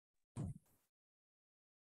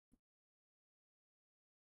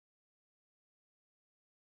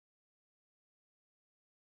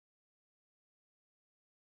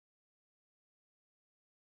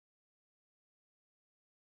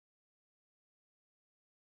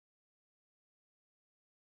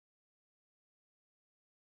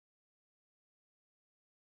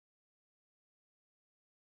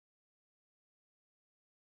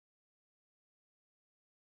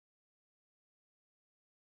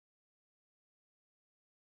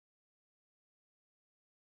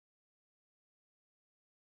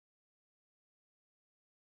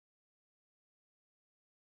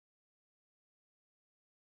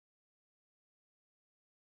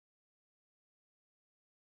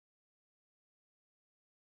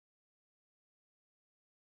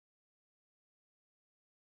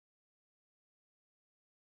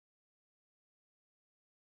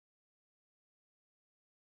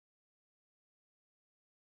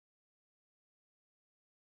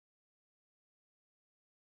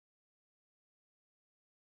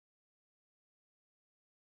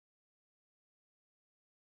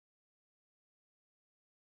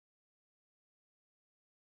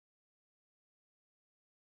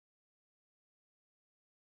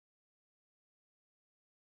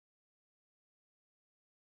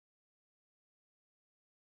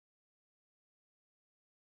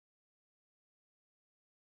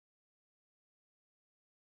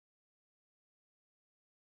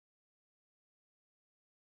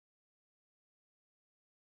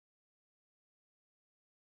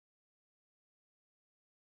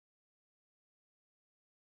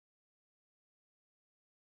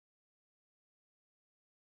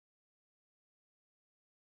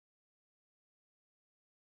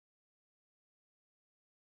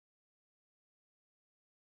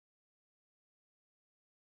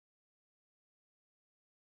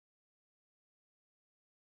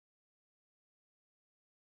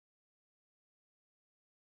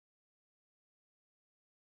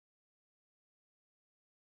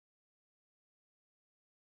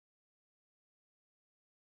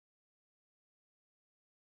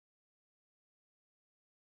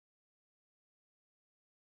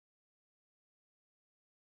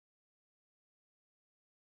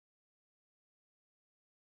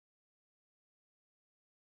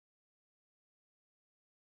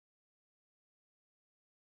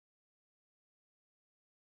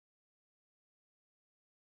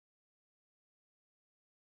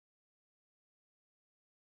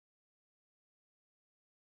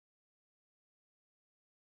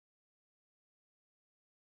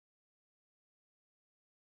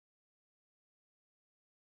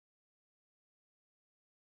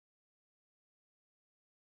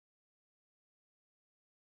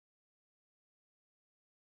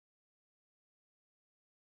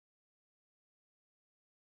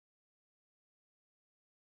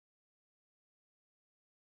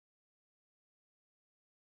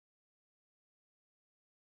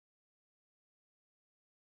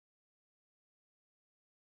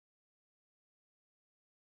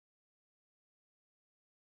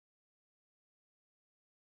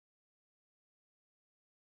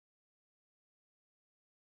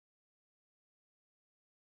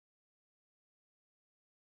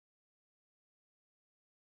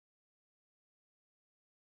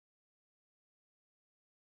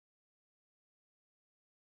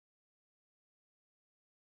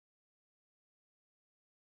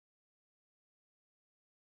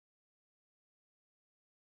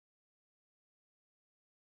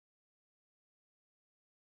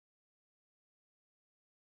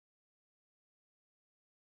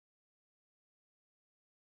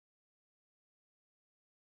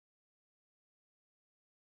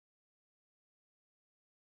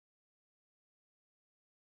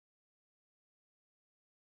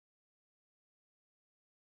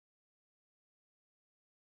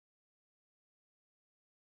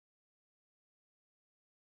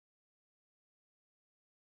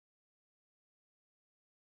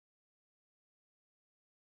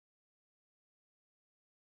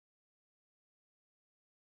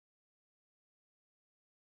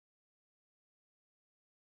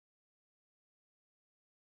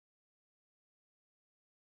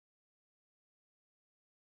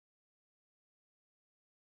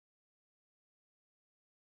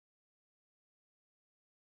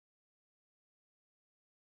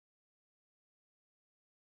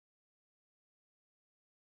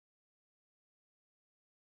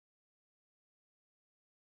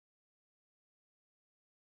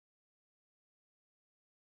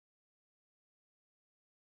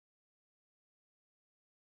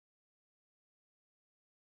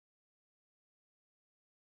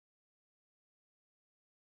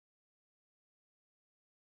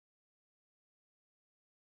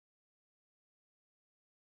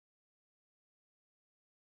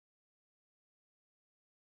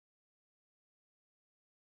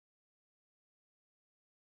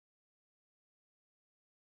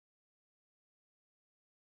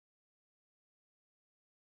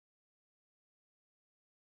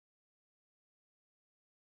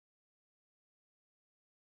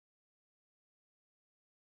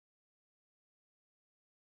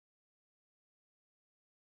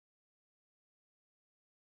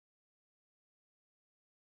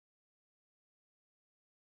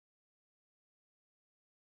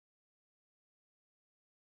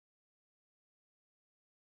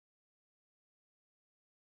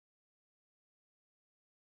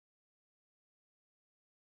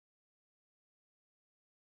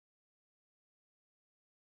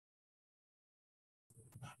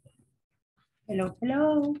Hello,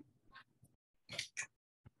 hello.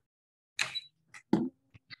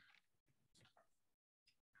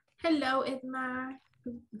 Hello, Edma.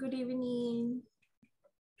 Good evening.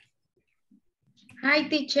 Hi,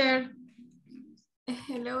 teacher.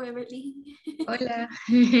 Hello, Evelyn. Hola.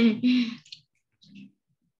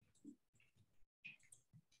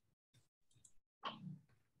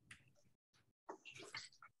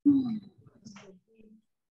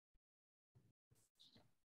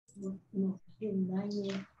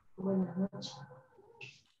 Buenas noches.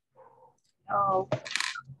 Oh.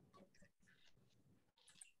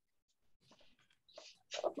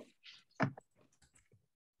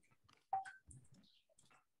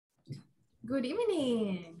 Good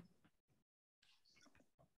evening.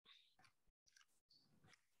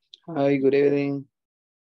 Hi, good evening.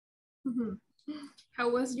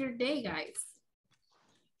 How was your day, guys?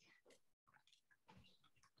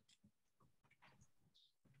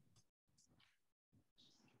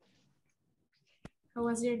 How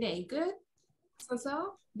was your day? Good?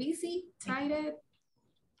 So? Busy? Tired?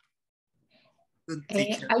 Good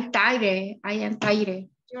teacher. I'm tired. I am tired.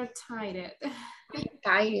 You're tired.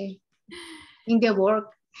 Tired. In the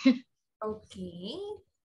work. Okay.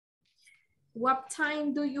 What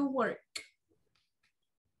time do you work?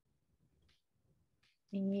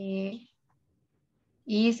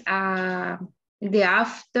 Is the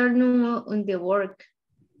afternoon on the work.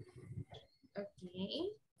 Okay.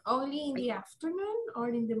 Only in the afternoon or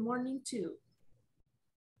in the morning too?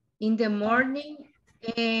 In the morning,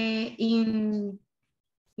 in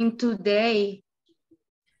today.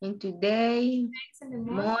 In today, In the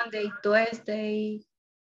morning? Monday, Tuesday.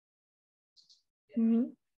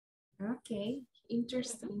 Okay,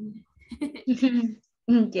 interesting.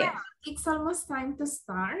 Yes. It's almost time to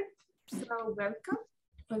start. So welcome.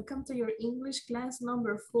 Welcome to your English class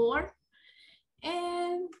number 4.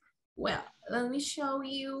 And well, let me show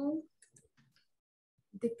you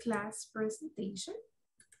the class presentation.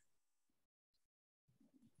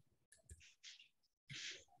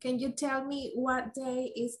 Can you tell me what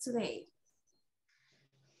day is today?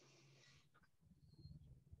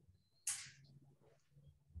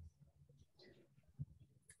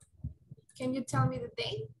 Can you tell me the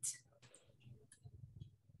date?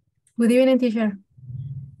 Good evening, teacher.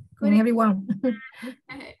 Good And everyone.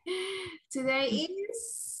 Today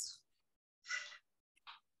is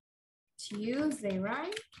Tuesday,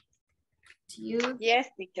 right? Tuesday. Yes,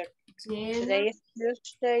 teacher. Today is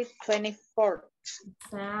Tuesday, 24th.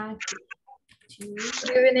 Exactly.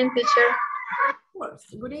 Tuesday. Good evening, teacher. Of course.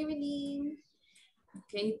 Good evening.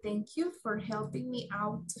 Okay, thank you for helping me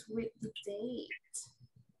out with the date.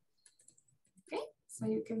 Okay, so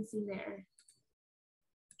you can see there.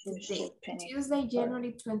 The date. Tuesday,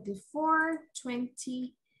 January 24,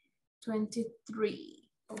 2023.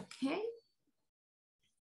 Okay.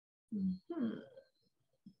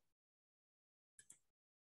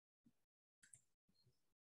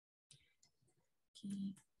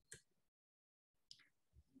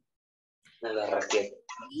 Okay.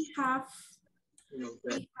 We have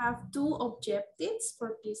 2 objectives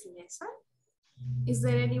for this lesson. Is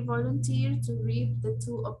there any volunteer to read the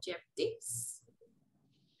 2 objectives?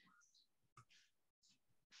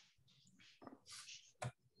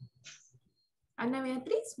 Ana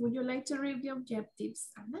Beatriz, would you like to read the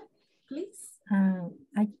objectives? Ana, please.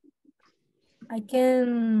 I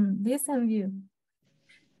can listen you.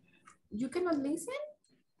 You cannot listen?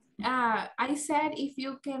 I said if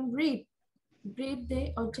you can read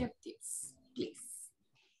the objectives, please.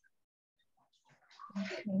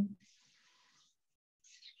 Okay.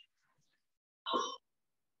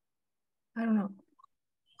 I don't know.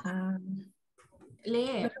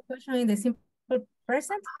 Lee. The question in the simple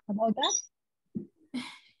present about that.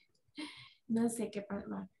 No sé qué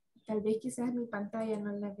pasa. Tal vez quizás mi pantalla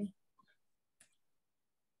no la ve.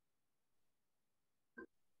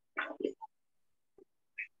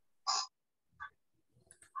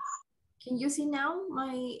 Can you see now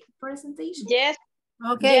my presentation? Yes.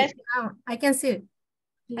 Okay. Yes. I can see it.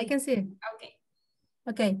 I can see it. Okay.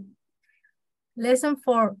 Okay. Lesson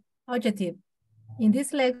 4, objective. In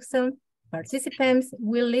this lesson, participants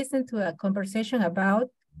will listen to a conversation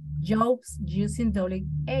about jobs using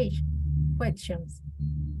WH questions,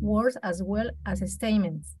 words as well as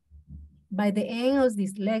statements. By the end of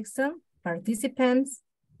this lesson, participants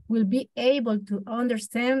will be able to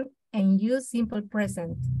understand and use simple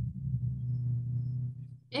present.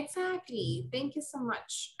 Exactly. Thank you so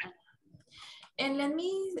much, Anna. And let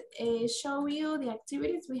me show you the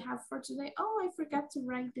activities we have for today. Oh, I forgot to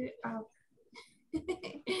write it out.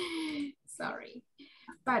 Sorry.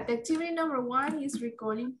 But activity number 1 is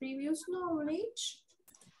recalling previous knowledge.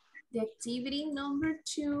 The activity number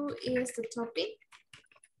 2 is the topic.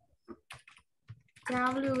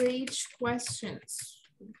 WH questions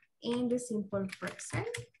in the simple present.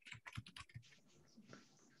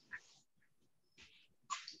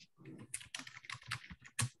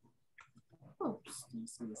 Oops,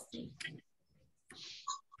 there's a mistake.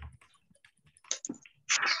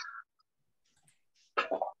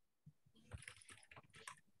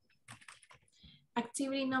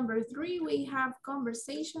 Activity number 3, we have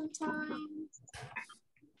conversation time.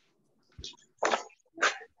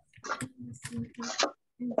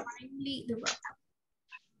 And finally, the wrap.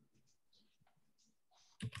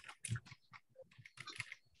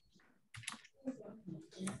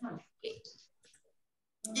 Okay.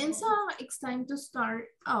 And so it's time to start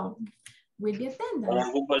with the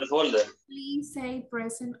attendance. Please say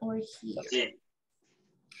present or here.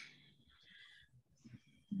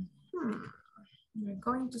 We're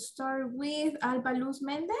going to start with Alba Luz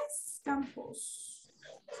Mendez Campos.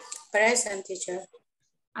 Present, teacher.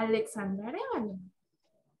 Alexandra Arevalo.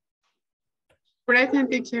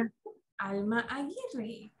 Present, teacher. Alma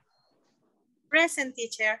Aguirre. Present,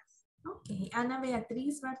 teacher. Okay, Ana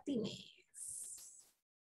Beatriz Martínez.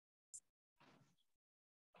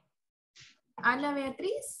 Ana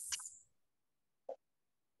Beatriz.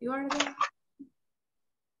 You are there.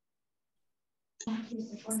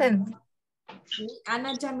 Present.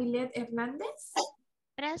 Ana Jamilet Hernández.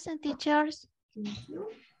 Present, teachers. Thank you.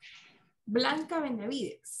 Blanca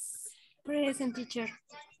Benavides. Present, teacher.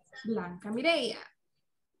 Blanca Mireya.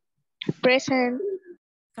 Present.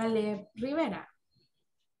 Caleb Rivera.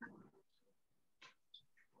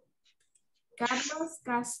 Carlos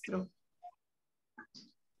Castro.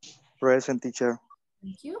 Present, teacher.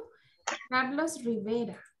 Thank you. Carlos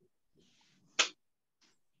Rivera.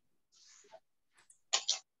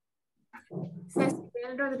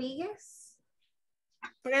 Cecil Rodríguez.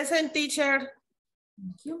 Present, teacher.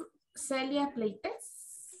 Thank you. Celia Pleites.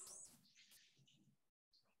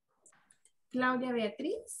 Claudia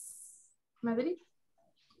Beatriz Madrid.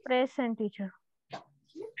 Present, teacher.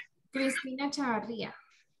 Cristina Chavarría.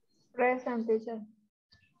 Present, teacher.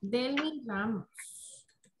 Delmi Ramos.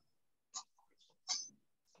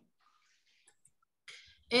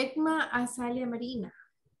 Ekma Azalia Marina.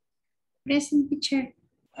 Present, teacher.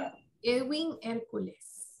 Edwin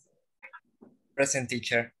Hércules. Present,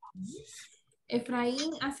 teacher.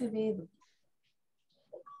 Efraín Acevedo.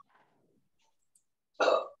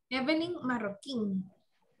 Evelyn Marroquín.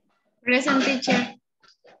 Present, teacher.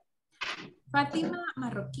 Fátima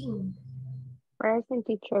Marroquín. Present,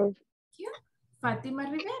 teacher. Fátima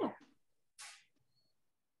Rivera.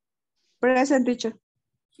 Present, teacher.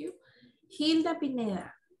 Hilda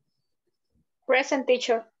Pineda. Present,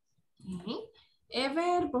 teacher. Okay.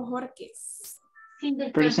 Ever Bojorquez.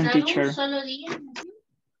 Present, teacher.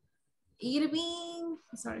 Irving,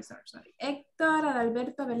 sorry. Héctor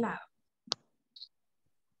Adalberto Velado.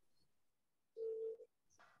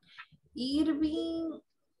 Irving,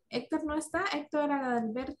 Héctor no está. Héctor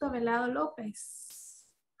Adalberto Velado López.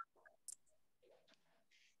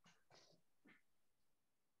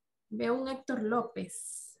 Veo un Héctor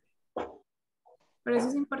López. Por eso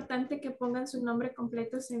es importante que pongan su nombre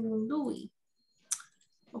completo según DUI.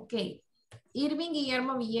 Ok. Irving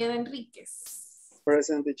Guillermo Villeda Enríquez.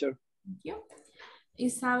 Present, teacher. Thank you.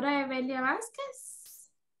 Isaura Evelia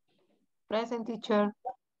Vázquez. Present, teacher.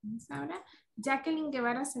 Isaura. Jacqueline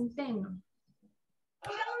Guevara Centeno.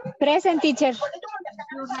 Present, teacher.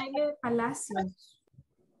 Jaime Palacios.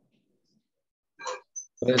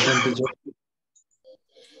 Present, teacher.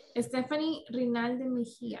 Stephanie Rinalde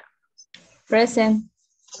Mejía. Present.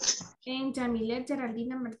 En Yamilet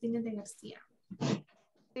Geraldina Martínez de García.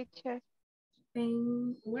 Teacher.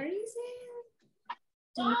 Where is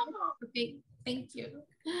it? Okay, thank you.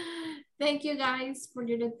 Thank you guys for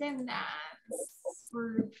your attendance,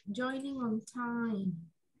 for joining on time.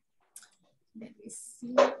 Let me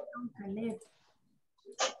see. Caleb.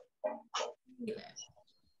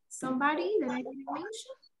 Somebody that I didn't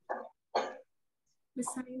mention?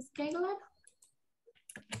 Besides Caleb?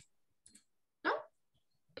 No?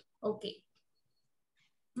 Okay.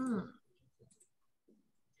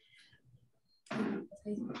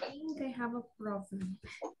 I think I have a problem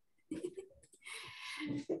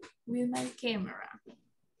with my camera.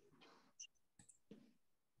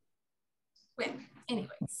 Well,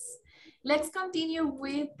 anyways, let's continue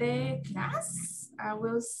with the class. I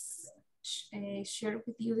will share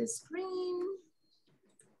with you the screen.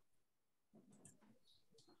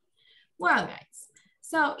 Well, guys,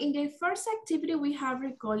 so in the first activity, we have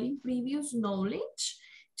recalling previous knowledge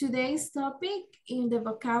today's topic in the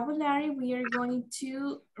vocabulary, we are going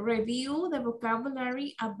to review the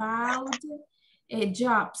vocabulary about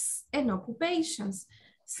jobs and occupations.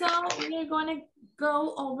 So we are going to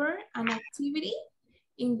go over an activity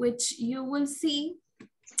in which you will see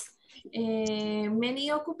many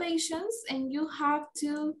occupations and you have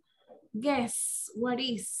to guess what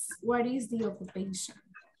is the occupation.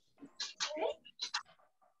 Okay.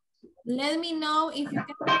 Let me know if you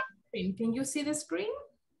can see the screen. Can you see the screen?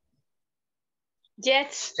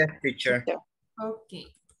 Yes. Yes, teacher. Okay,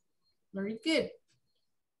 very good.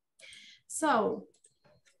 So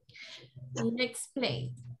let's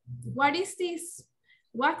play. What is this?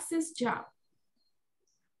 What's this job?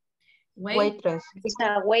 Waitress. It's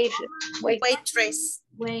a waitress. Waitress.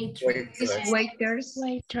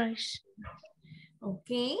 Waitress.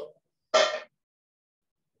 Okay.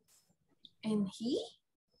 And he?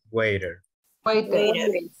 Waiter.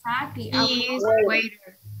 Exactly. He is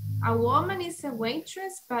waiter. A woman is a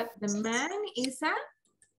waitress, but the man is a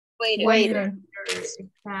Waiter.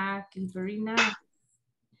 Exactly, very nice.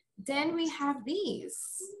 Then we have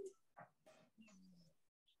these.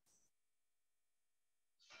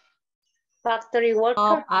 Factory worker.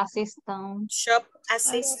 Shop assistant. Shop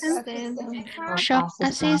assistant. Shop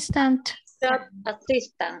assistant. Shop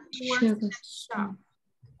assistant. Shop.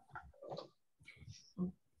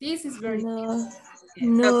 This is very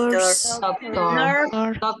Nurse. Doctor.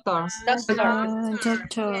 Doctor.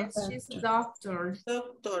 Yes, she's a doctor. What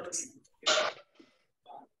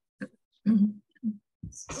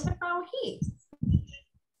about he?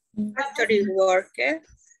 Factory worker.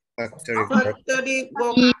 Factory worker.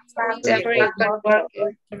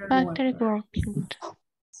 Factory worker.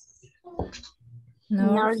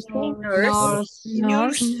 Nurse.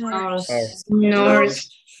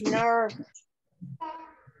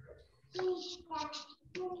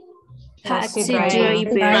 Taxi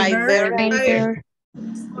Driver.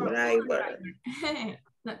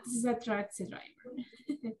 No, this is a taxi driver.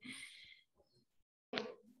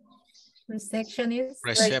 Receptionist.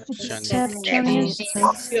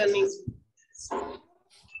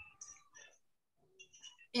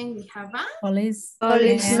 And we have a Policeman.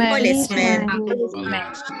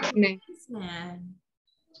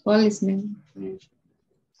 policeman.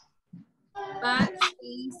 But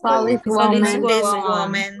she's Policewoman.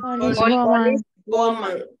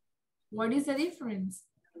 What is the difference?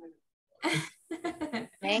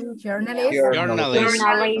 Journalist.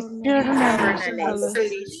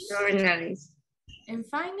 And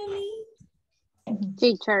finally,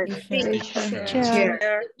 Teacher.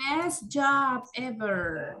 best job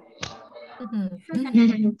ever.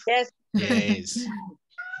 Yes.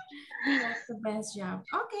 That's the best job.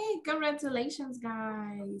 Okay, congratulations,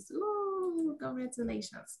 guys. Ooh,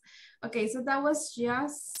 congratulations. Okay, so that was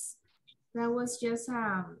just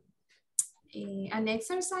an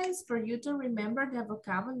exercise for you to remember the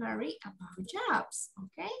vocabulary about jobs.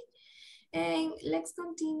 Okay, and let's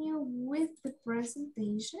continue with the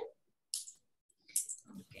presentation.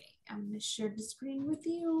 Okay, I'm gonna share the screen with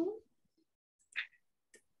you.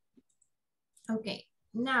 Okay.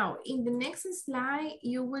 Now, in the next slide,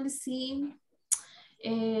 you will see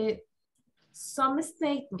some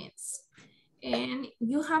statements and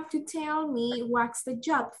you have to tell me what's the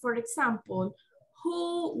job. For example,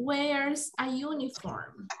 who wears a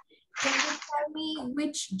uniform? Can you tell me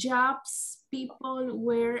which jobs people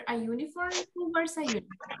wear a uniform? Who wears a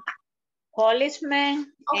uniform?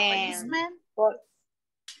 Policeman. Policeman.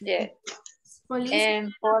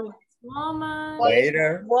 Woman.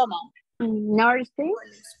 Waiter. Nurse.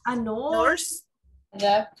 A nurse.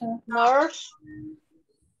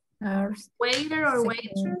 Waiter or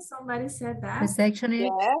waitress, somebody said that.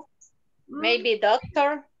 Receptionist. Yeah. Maybe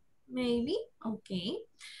doctor. Maybe, okay.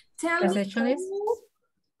 Tell me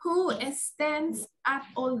who stands up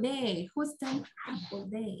all day? Who stands up all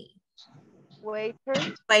day?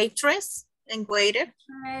 Waitress and waiter.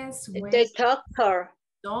 The doctor.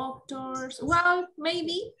 Doctors. Well,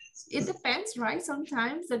 maybe. It depends, right?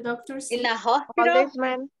 Sometimes the doctors. In a hospital.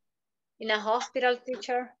 In a hospital,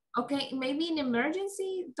 teacher. Okay, maybe in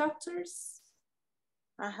emergency doctors.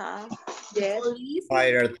 Yes.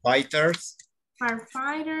 Firefighters.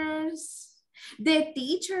 The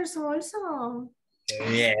teachers also.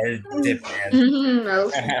 Yes, depends.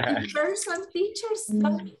 Some teachers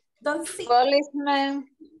don't see. Policeman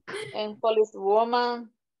and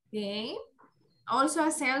policewoman. Okay. Also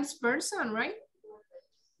a salesperson, right?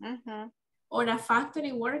 Or a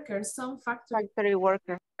factory worker, some factory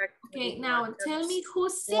worker. Okay, now tell me who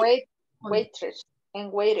sits. Waitress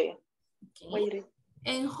and waiter. Okay.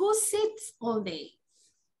 And who sits all day?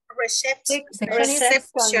 Receptionist.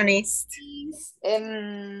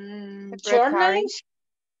 Journalist.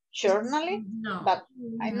 Journalist, No. but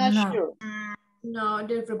I'm not No. sure. No,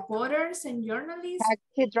 the reporters and journalists.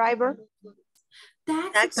 Taxi driver.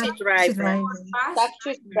 Taxi Driver. bus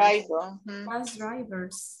Taxi driver. Mhm. bus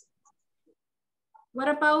drivers. What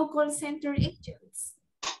about call center agents?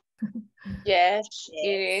 Yes,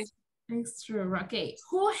 it is. It's true. Okay.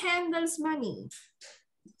 Who handles money?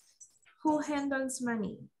 Who handles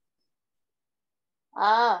money?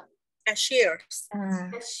 Cashiers.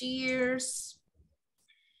 Cashiers.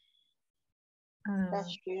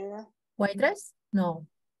 Cashier. Waitress? No.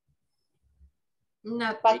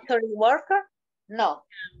 Not Factory worker? No.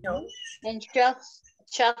 And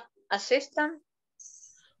shop assistant?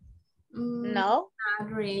 No.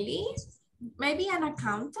 Not really. Maybe an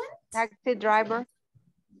accountant? Taxi driver.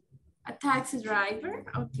 A taxi driver?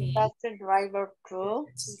 Okay. Taxi driver too.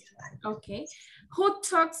 Okay. Who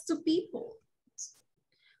talks to people?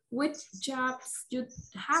 Which jobs you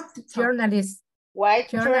have to talk? Journalist.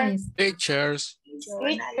 Waiter. Journalist. Teachers.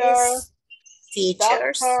 Teacher.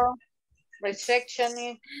 Doctor.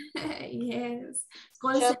 Receptionist. Yes.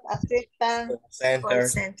 Shop assistant.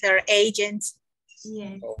 Center. Agents.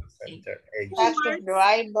 Yes. Center. Agent. Taxi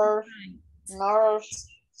driver. Nurse.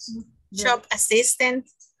 Shop assistant.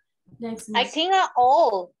 Next, I think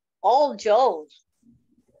all jobs.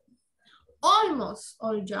 almost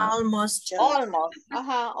all jobs. Almost. Almost.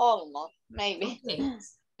 Almost. Maybe. Okay.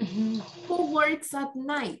 Who works at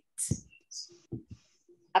night?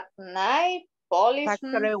 At night,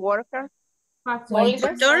 policeman, Factory worker. Factory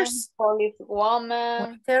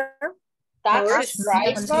policewoman, Waiter. taxi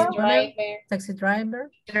driver, Taxi driver.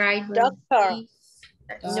 doctor,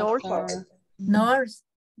 Nurse. Nurse.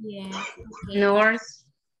 Yeah. Okay.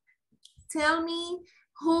 Tell me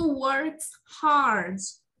who works hard.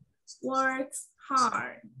 Works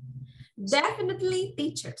hard. Definitely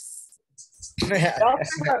teachers.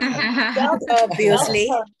 Obviously.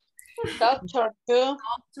 doctor too.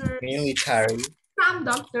 Doctor, Military. some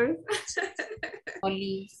doctors.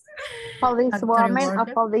 Policewoman or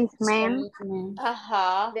worker. policeman.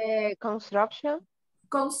 The Construction.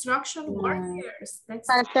 Construction workers. That's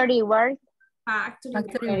Factory work.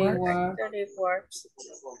 factory work. Factory work.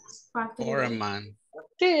 Foreman.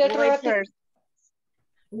 Waiters.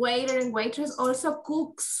 Waiter and waitress, also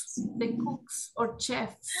cooks. The cooks or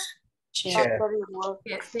chefs. factory work.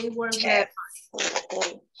 Yes, they work very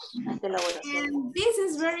hard. And this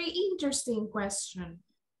is very interesting question.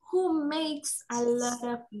 Who makes a lot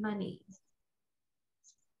of money?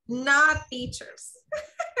 Not teachers.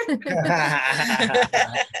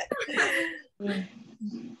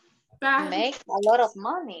 But, Make a lot of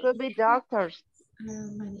money. Could be doctors.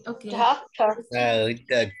 money. Okay. Doctor,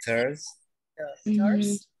 Doctors.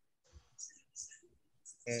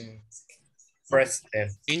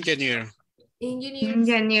 President. Engineer.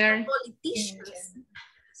 Engineers. Politicians.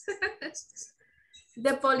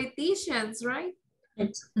 The politicians, right?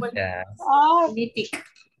 Yeah. Okay.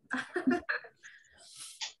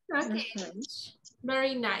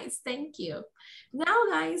 Very nice. Thank you. Now,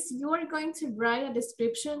 guys, you are going to write a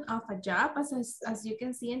description of a job as you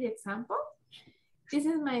can see in the example. This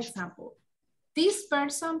is my example. This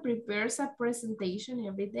person prepares a presentation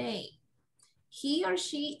every day. He or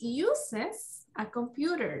she uses a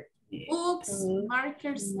computer, books,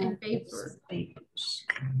 markers, and paper.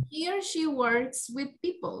 He or she works with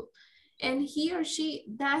people, and he or she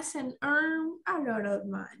doesn't earn a lot of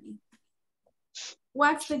money.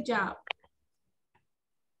 What's the job?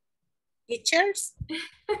 Teachers.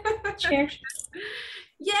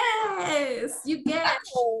 Yes, you get it.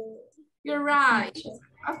 You're right.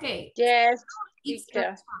 Okay. yes, It's teacher.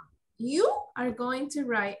 your job. You are going to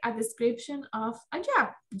write a description of a job.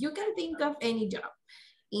 You can think of any job.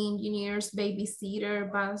 Engineers,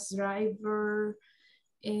 babysitter, bus driver,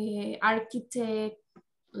 architect,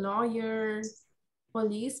 lawyer,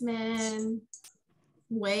 policeman,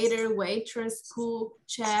 waiter, waitress, cook,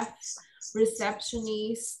 chef,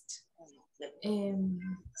 receptionist,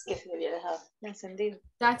 Que se me había dejado encendido.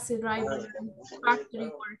 taxi driver, factory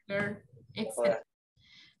worker, etc.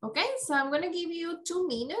 Okay, so I'm gonna give you 2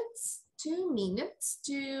 minutes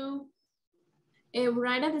to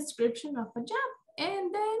write a description of a job,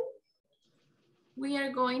 and then we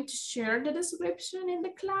are going to share the description in the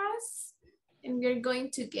class, and we're going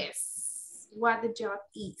to guess what the job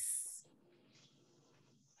is.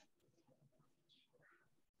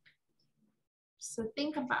 So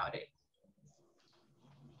think about it.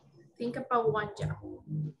 Think about one job.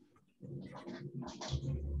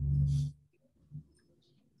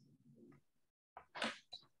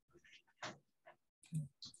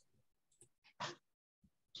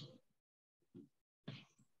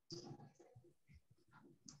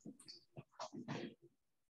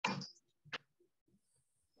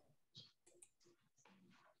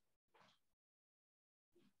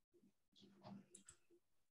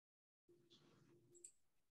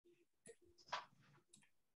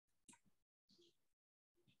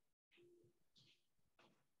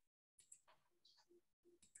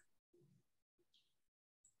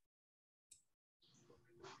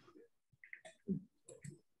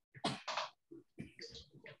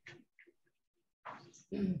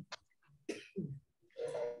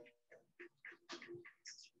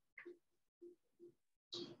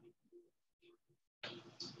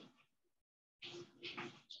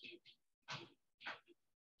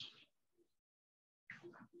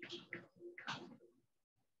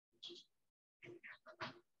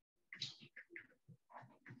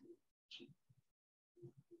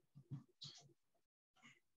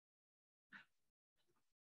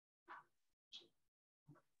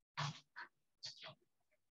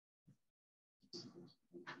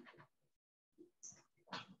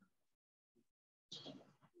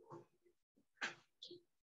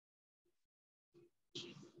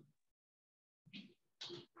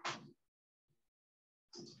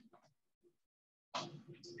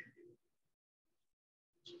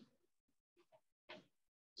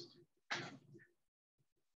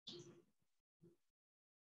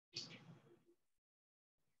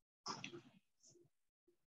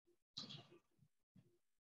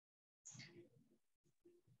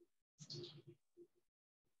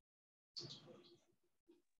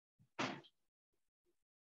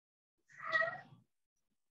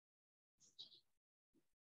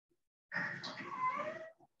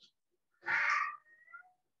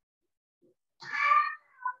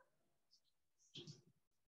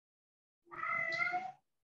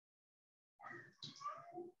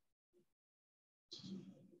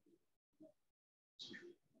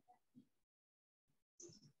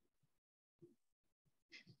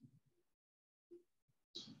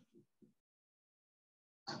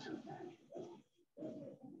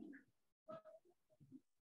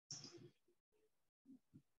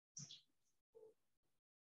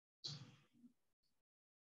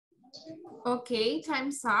 Okay,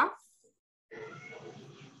 time's up.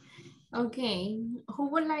 Okay, who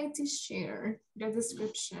would like to share the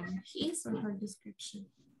description, his or her description?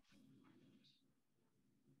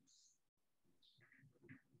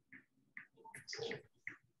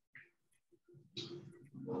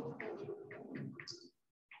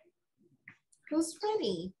 Who's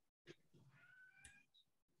ready?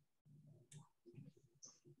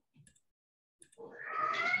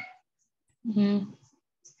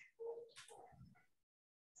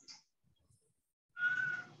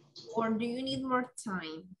 Or do you need more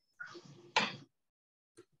time?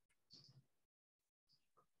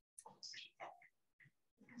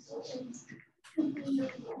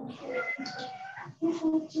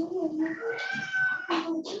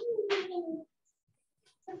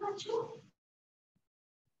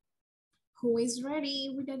 Who is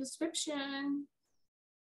ready with the description?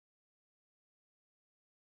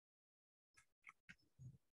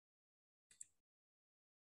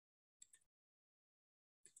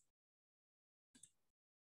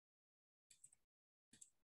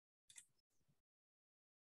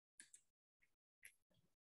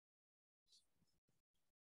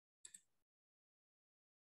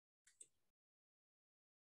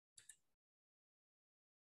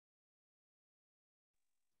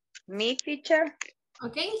 Me, teacher.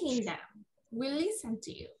 Okay, Hilda, we'll listen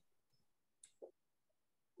to you.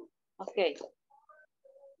 Okay.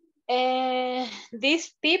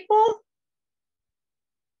 These people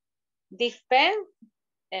defend,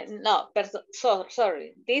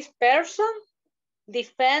 sorry. This person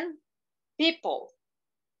defend people.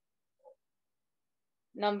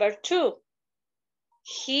 Number 2,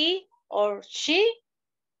 he or she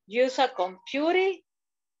use a computer,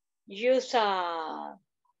 use a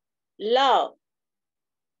law.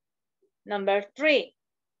 Number 3,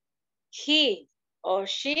 he or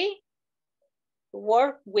she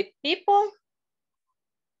work with people.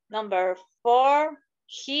 Number 4,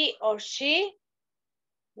 he or she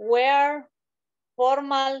wear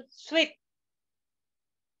formal suit.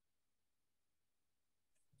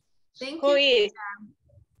 Thank Who you. is?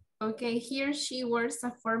 Okay, he or she wears a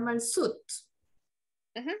formal suit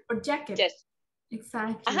or jacket. Yes.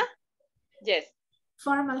 Exactly. Yes.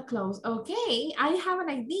 Formal clothes. Okay, I have an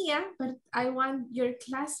idea, but I want your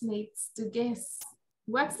classmates to guess.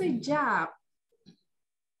 What's the job?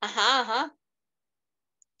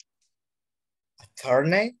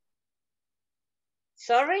 Attorney?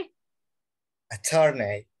 Sorry?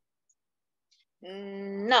 Attorney. No.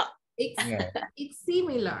 No. It's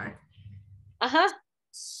similar.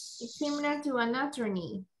 It's similar to an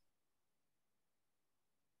attorney.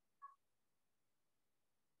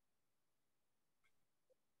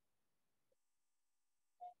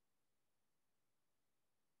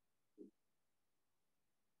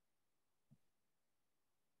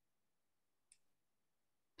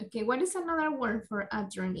 Okay, what is another word for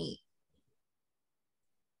attorney?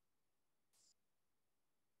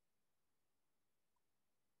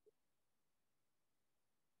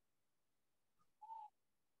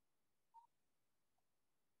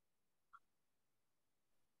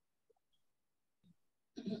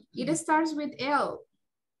 It starts with L,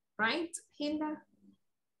 right, Hilda?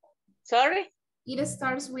 Sorry? It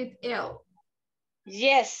starts with L.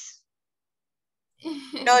 Yes.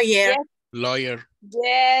 Lawyer. Yes, Lawyer.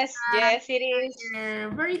 yes, yes, it is.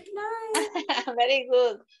 Very nice. Very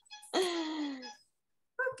good.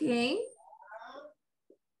 Okay.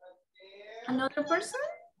 Another person?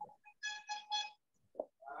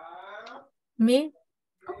 Me,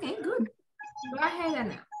 Okay, good. Go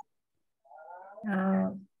ahead,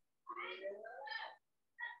 Anna.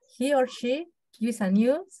 he or she gives a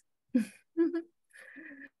news.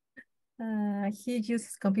 He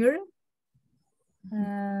uses computer.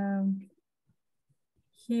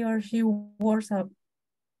 He or she works a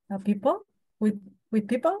people with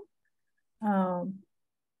people.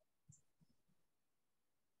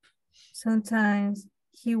 Sometimes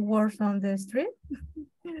he works on the street.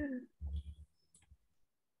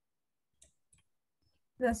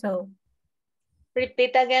 That's all.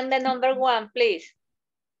 Repeat again the number one, please.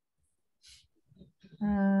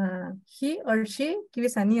 He or she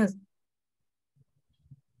gives a news.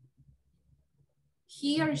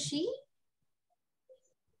 He or she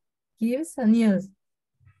Gives a news.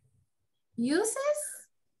 uses?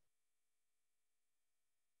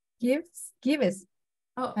 Gives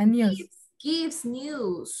Oh, a news. gives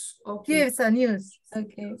news. Okay. Gives a news.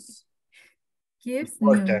 Okay. Gives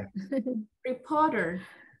Reporter. news. Reporter.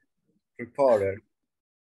 Reporter.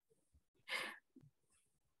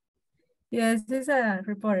 Yes, it's a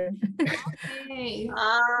reporter. Okay.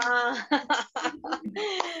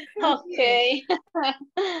 Okay.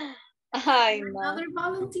 I know. Another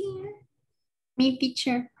volunteer. Me,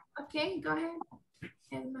 teacher. Okay, go ahead.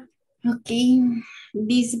 Emma. Okay,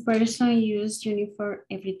 this person use uniform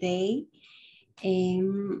every day.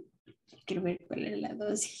 Quiero ver cuál era la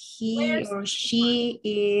dos. He or she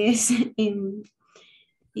is in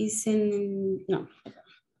no.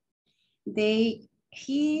 They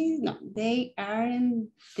are in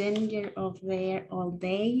danger of their old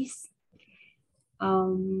days.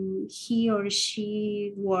 He or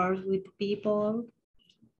she works with people.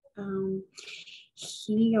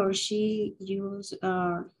 He or she use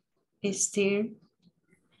steer.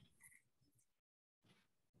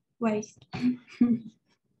 What is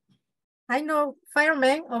I know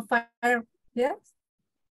fireman or fire. Yes.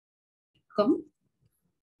 come?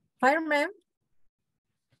 Fireman.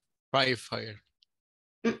 Fire.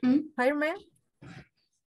 Fireman.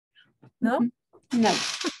 No. No.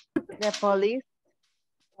 The police.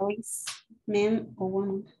 Boys, man or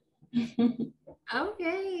woman.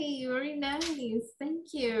 Okay, very nice.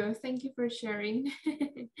 Thank you. Thank you for sharing.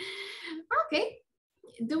 Okay.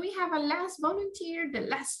 Do we have a last volunteer, the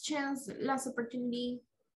last chance, last opportunity?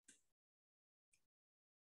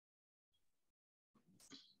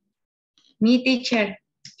 Me, teacher.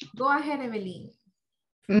 Go ahead, Evelyn.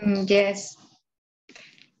 Yes.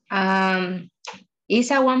 Is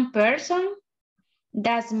a one person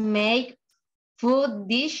that make food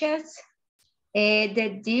dishes.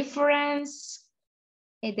 The difference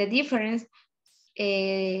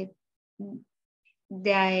is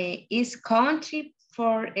country,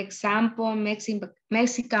 for example,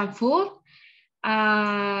 Mexican food,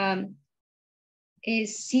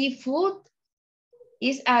 is seafood.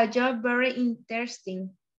 Is a job very interesting.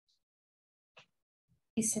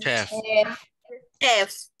 It's a Chef.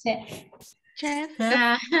 Chef. Chef.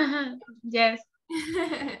 Yes.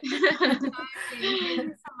 Okay, thank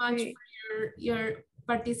you so much for your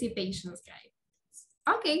participations, guys.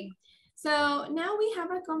 Okay, so now we have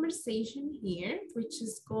a conversation here, which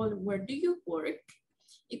is called Where Do You Work?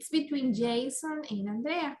 It's between Jason and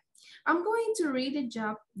Andrea. I'm going to read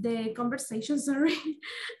the conversation, sorry.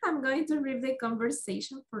 I'm going to read the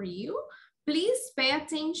conversation for you. Please pay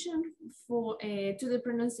attention to the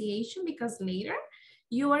pronunciation because later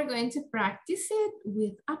you are going to practice it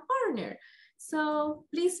with a partner. So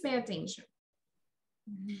please pay attention.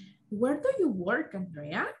 Where do you work,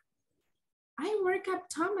 Andrea? I work at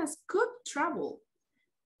Thomas Cook Travel.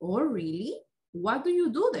 Oh, really? What do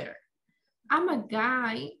you do there? I'm a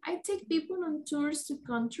guide. I take people on tours to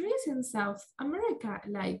countries in South America,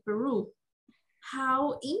 like Peru.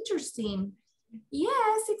 How interesting.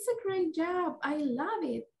 Yes, it's a great job. I love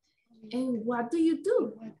it. And what do you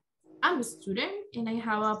do? I'm a student and I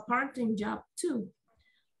have a part-time job too.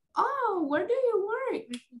 Oh, where do you work?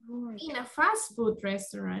 In a fast food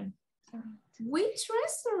restaurant. Which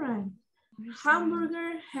restaurant?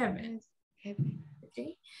 Hamburger Heaven.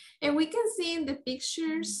 Okay. And we can see in the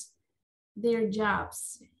pictures their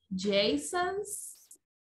jobs. Jason's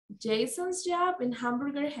job in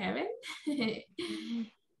Hamburger Heaven.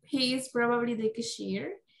 He is probably the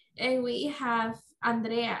cashier. And we have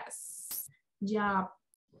Andrea's job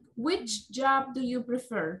Which job do you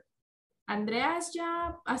prefer? Andrea's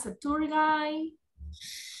job as a tour guide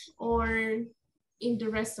or in the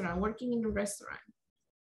restaurant, working in the restaurant?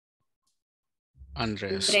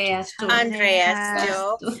 Andres. Andrea's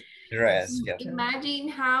job. Andres, yeah. Imagine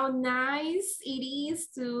how nice it is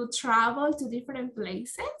to travel to different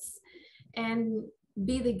places and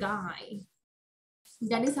be the guide.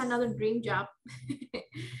 That is another dream job.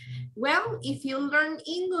 Well, if you learn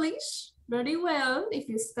English very well, if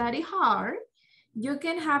you study hard, you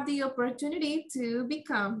can have the opportunity to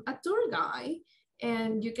become a tour guide,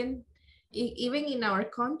 and you can, even in our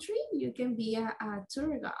country, you can be a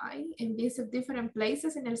tour guide and visit different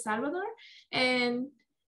places in El Salvador and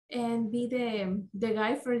be the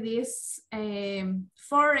guide for these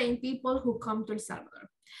foreign people who come to El Salvador.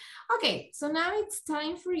 Okay, so now it's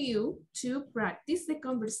time for you to practice the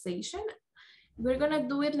conversation. We're gonna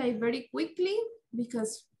do it like very quickly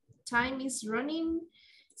because time is running.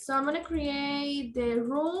 So I'm gonna create the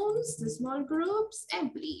rooms, the small groups,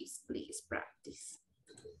 and please practice,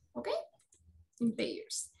 okay? In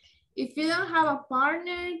pairs. If you don't have a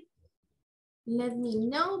partner, let me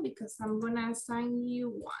know because I'm gonna assign you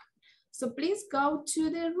one. So please go to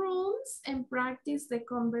the rooms and practice the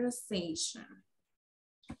conversation.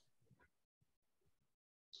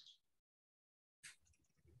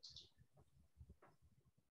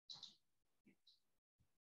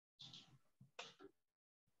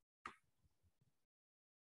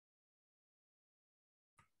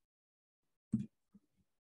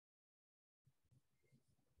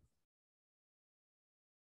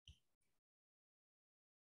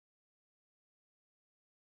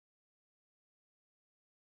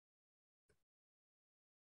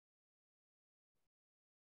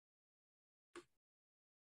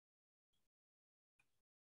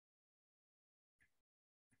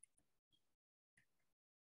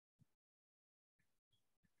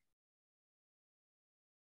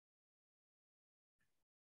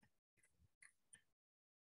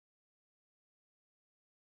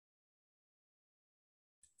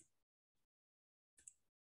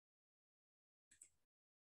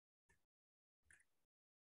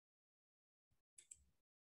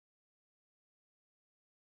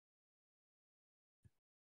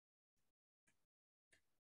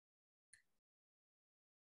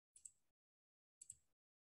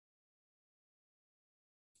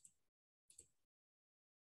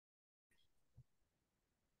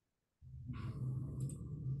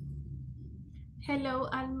 Hello,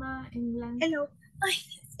 Alma and Blanca. Hello.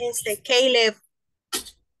 Is the Caleb,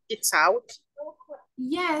 it's out?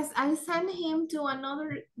 Yes, I sent him to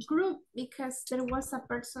another group because there was a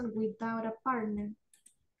person without a partner.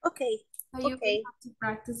 Okay. So you will have to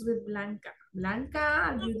practice with Blanca. Blanca,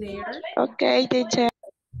 are you there? Okay, teacher.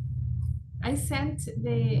 I sent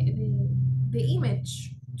the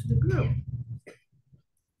image to the group.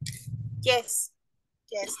 Yes.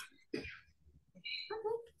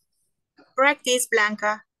 Practice,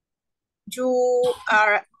 Blanca. You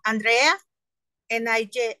are Andrea and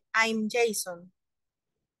I'm Jason.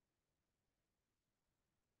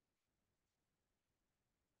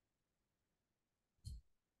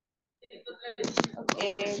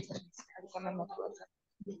 Okay.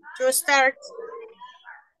 To start.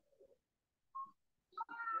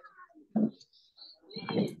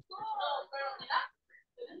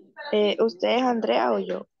 ¿Usted es Andrea o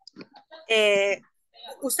yo?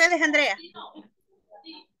 Usted es Andrea.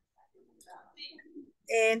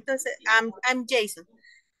 Entonces, I'm Jason.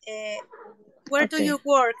 Where do you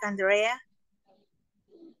work, Andrea?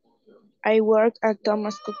 I work at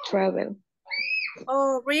Thomas Cook Travel.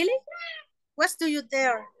 Oh, really? What do you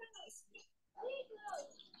there?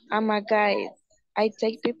 I'm a guide. I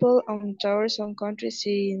take people on tours on countries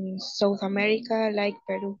in South America like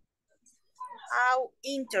Peru. How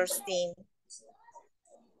interesting.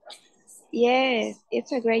 Yes,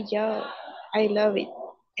 it's a great job. I love it.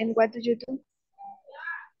 And what do you do?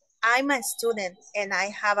 I'm a student and I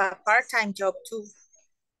have a part-time job too.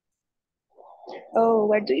 Oh,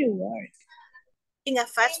 where do you work? In a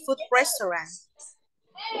fast food restaurant.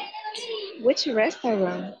 Which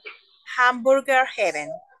restaurant? Hamburger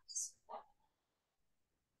Heaven.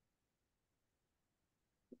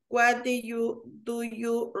 What do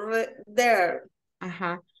you there?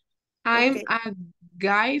 Ajá. I'm Okay. a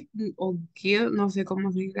guide o guide, no sé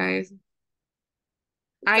cómo se diga eso.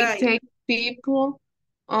 I Guide. take people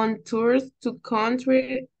on tours to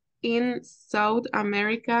countries in South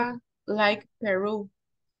America like Peru.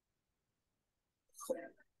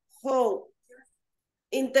 Oh,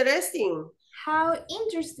 interesting. How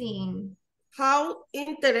interesting. How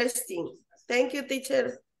interesting. Thank you,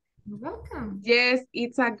 teacher. You're welcome. Yes,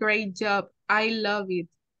 it's a great job. I love it.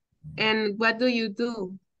 And what do you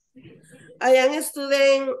do? I am a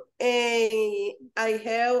student and I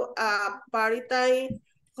have a part-time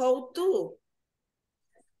how to.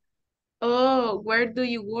 Oh, where do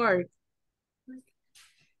you work?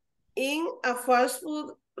 In a fast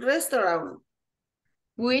food restaurant.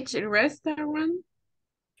 Which restaurant?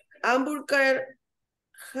 Hamburger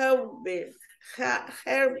Herbie.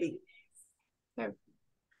 Herbie.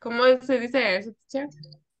 ¿Cómo se dice eso, teacher?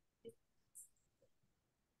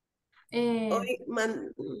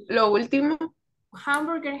 Lo último.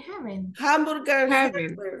 Hamburger Heaven. Hamburger Heaven.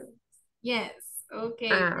 Heaven. Yes, okay.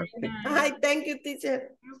 Ah, okay. Hi, thank you,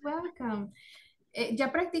 teacher. You're welcome.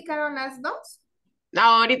 ¿Ya practicaron las dos? No,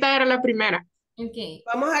 ahorita era la primera. Okay.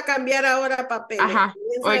 Vamos a cambiar ahora papeles. Ajá.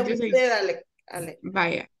 Hoy yo soy... Dale.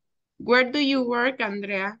 Vaya. Where do you work,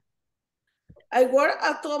 Andrea? I work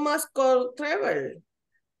at Thomas Cole Travel.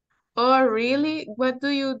 Oh, really? What do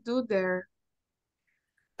you do there?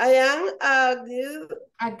 I am a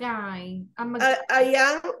guy. I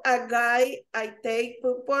am a guy. I take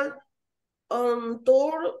people on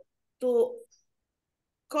tour to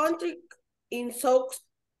country in South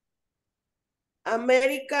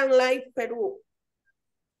American like Peru.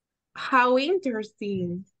 How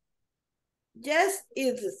interesting. Yes,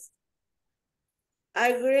 it is.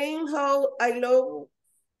 I green how I love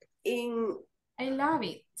in. I love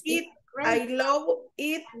it. I love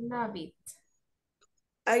it. I love it.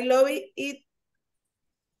 I love it.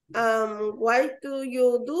 What do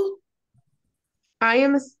you do? I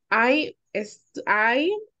am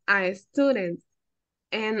a student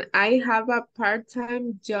and I have a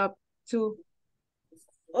part-time job too.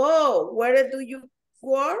 Oh, where do you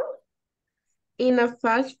work? In a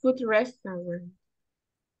fast food restaurant.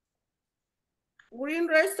 Green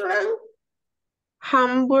restaurant?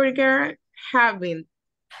 Hamburger Heaven.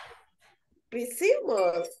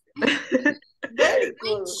 Receiver. Very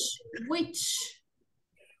good. Which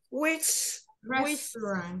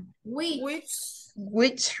restaurant?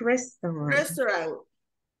 Which restaurant? Restaurant.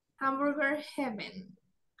 Hamburger Heaven.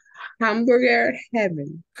 Hamburger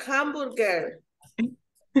Heaven. Hamburger.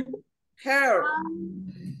 Her.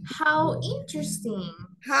 How interesting.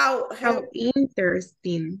 How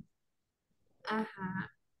interesting. I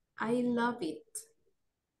love it.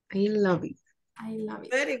 I love it. I love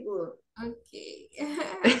it. Very good. Okay.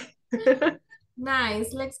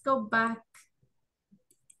 Nice. Let's go back.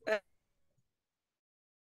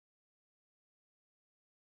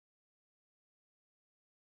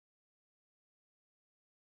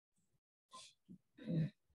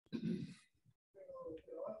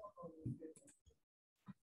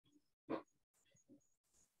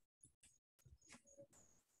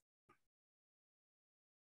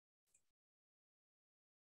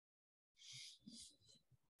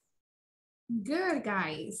 Good,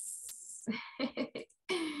 guys.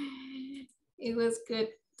 It was good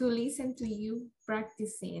to listen to you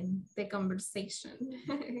practicing the conversation.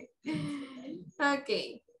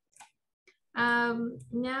 Okay.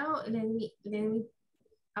 Now let me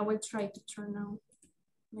I will try to turn on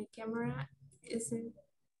my camera.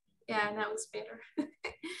 Yeah, that was better.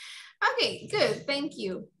 Okay, good, thank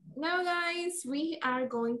you. Now guys, we are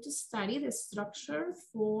going to study the structure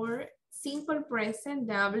for simple present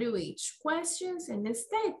WH questions and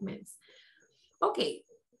statements. Okay,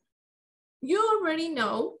 you already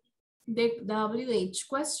know the WH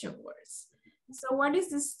question words. So what is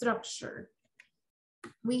the structure?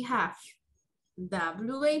 We have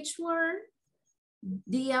WH word,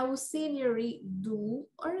 the auxiliary do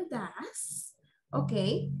or does,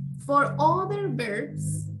 okay, for other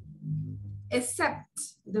verbs,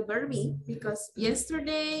 except the verb be, because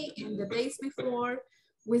yesterday and the days before,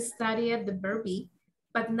 we studied the verb be,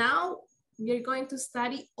 but now we're going to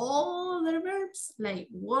study all the verbs like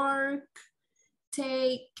work,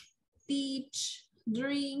 take, teach,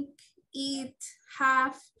 drink, eat,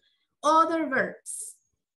 have, other verbs.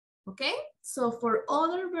 Okay, so for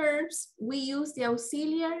other verbs, we use the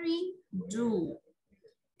auxiliary do.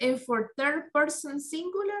 And for third person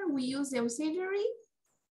singular, we use the auxiliary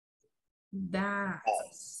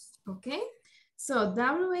does. Okay, so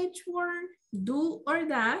WH word, do or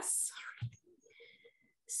does,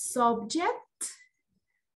 subject,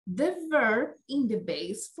 the verb in the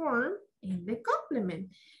base form, and the complement.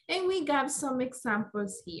 And we got some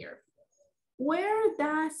examples here. Where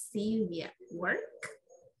does Sylvia work?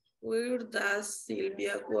 Where does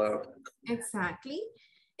Sylvia work? Exactly.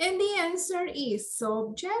 And the answer is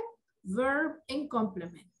subject, verb, and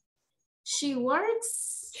complement. She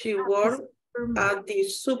works. She works at the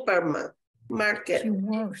supermarket. She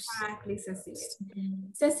works. Exactly, Cecilia.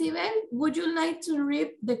 Cecilia, would you like to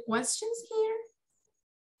read the questions here?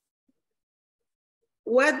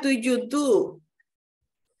 What do you do?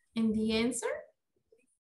 And the answer?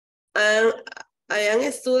 I am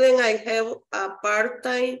a student. I have a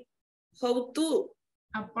part-time. How to?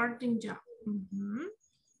 A part-time job. Mm-hmm.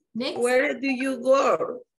 Next. Where do you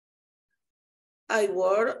work? I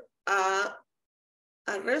work at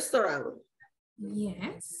a restaurant.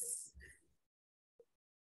 Yes.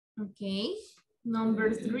 Okay.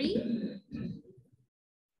 Number 3.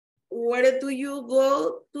 Where do you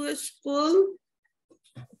go to school?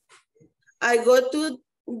 I go to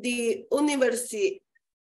the University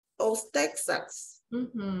of Texas.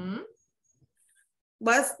 Mm-hmm.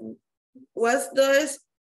 What does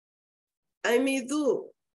Amy do?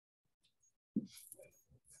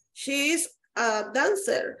 She is a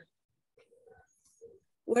dancer.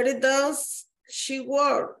 Where does she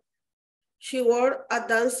work? She works at a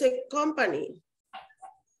dance company.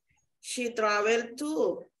 She traveled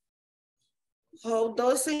too. How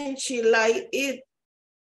doesn't she like it?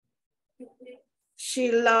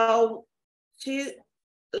 She loves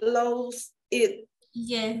it.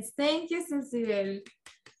 Yes, thank you, Cecile.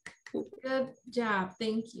 Good job,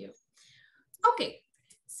 thank you. Okay,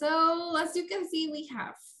 so as you can see, we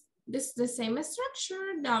have the same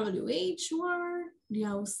structure, WH word, the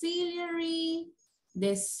auxiliary,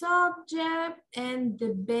 the subject, and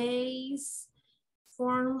the base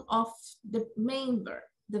form of the main verb,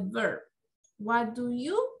 the verb. What do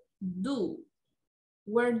you do?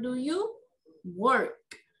 Where do you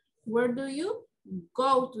work? Where do you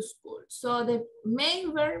go to school? So the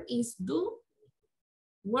main verb is do,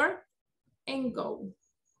 work, and go.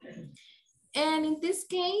 And in this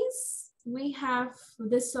case, we have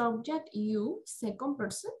the subject, you, second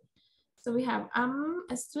person. So we have, I'm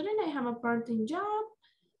a student, I have a part-time job.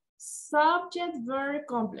 Subject, verb,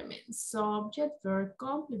 complement. Subject, verb,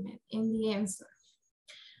 complement in the answer.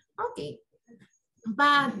 Okay,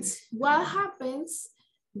 but what happens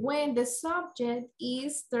when the subject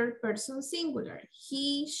is third person singular?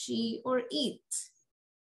 He, she, or it.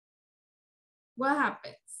 What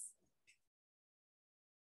happens?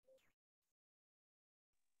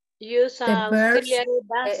 Use auxiliary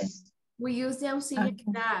does. We use the auxiliary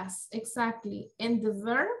does, exactly. And the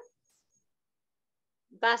verb?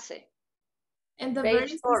 Base. And the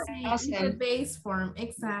Base verb form. is the base form,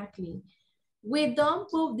 exactly. We don't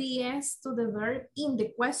put the S to the verb in the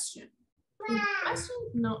question. In the question,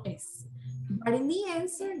 no S. But in the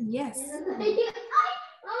answer, yes. The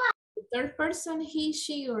third person, he,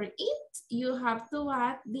 she, or it, you have to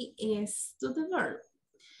add the S to the verb.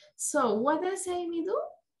 So what does Amy do?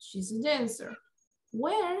 She's a dancer.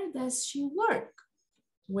 Where does she work?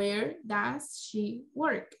 Where does she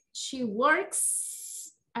work? She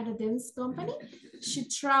works at a dance company. She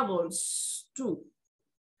travels to.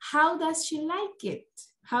 How does she like it?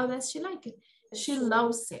 How does she like it? She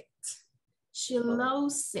loves it. She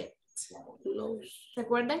loves it. ¿Se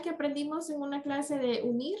acuerdan que aprendimos en una clase de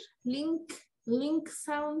unir? Link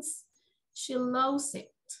sounds. She loves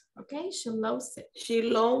it. Okay, she loves it. She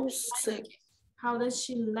loves it. How does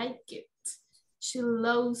she like it? She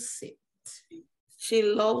loves it. She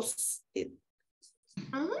loves it.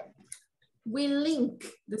 Mm-hmm. We link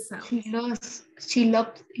the sound. She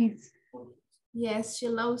loves it. Yes, she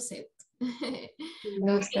loves it. She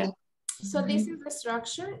loves Okay. it. So this is the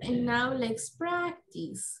structure, and now let's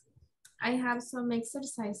practice. I have some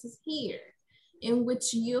exercises here in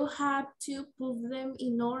which you have to put them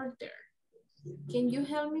in order. Can you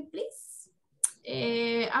help me, please?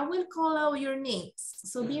 I will call out your names,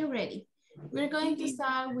 so be ready. We're going to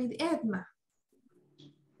start with Edna.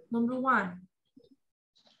 Number 1.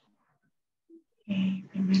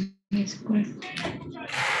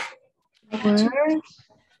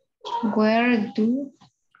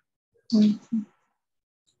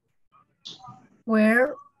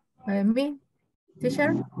 Where, I mean,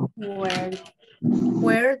 teacher? Where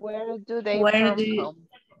do they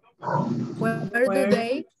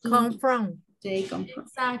come from? They come from.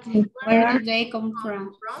 Exactly. Where do they come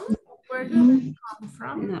from? Where do they come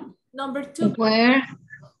from? No. Number 2. Where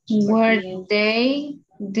they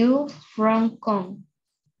do from come?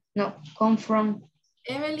 No, come from.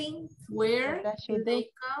 Evelyn, where do they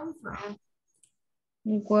come from?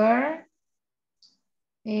 Where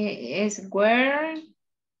is where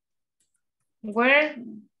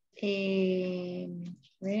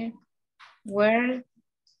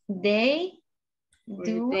they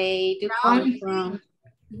do come from.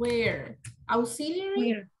 Where? Auxiliary?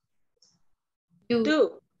 Where?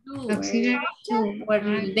 Do. Auxiliary do. Where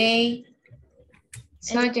do they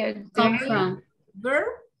subject come from? Verb?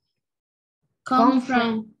 Come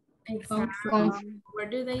from. Exactly. Come from. Where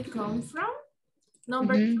do they come from?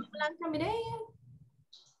 Number 2, Blanca Mireya.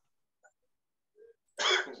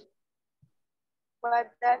 What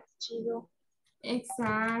does she do?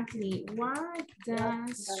 Exactly. What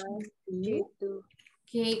does she do? do?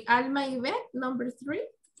 Okay, Alma y Beth, number 3.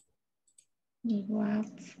 What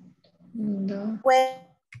do When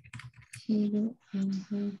she do?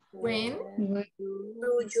 When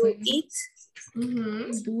do you eat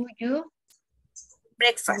Do you?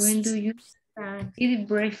 breakfast? When do you eat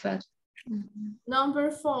breakfast?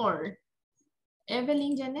 Number 4.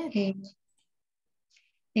 Evelyn Janet.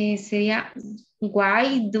 Sería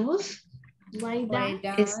why does Why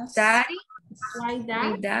does? study? Why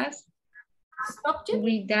Why does? does Subject.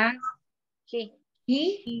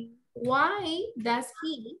 he? Why does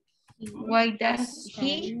he? Why does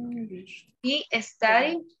he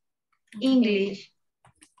study English?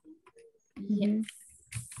 Yes.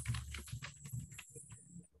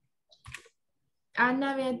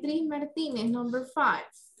 Ana Beatriz Martínez, number 5.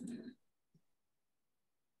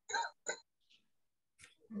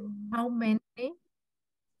 How many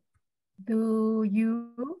do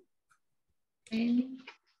you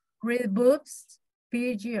read books per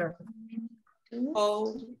year?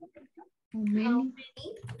 Oh,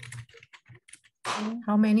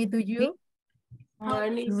 How many do you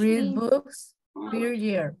read books per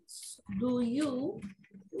year? Do you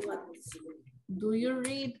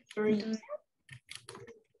read per year?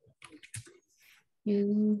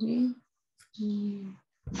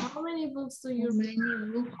 How many books do you read?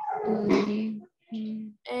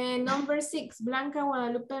 Number 6, Blanca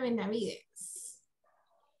Guadalupe Benavides.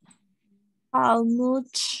 How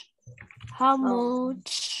much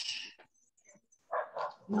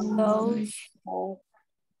those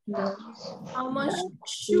How much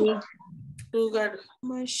sugar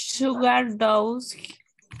sugar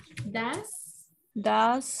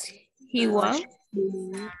does he want?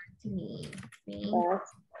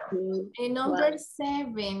 Number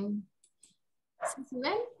 7.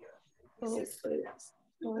 Cecilien?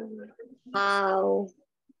 How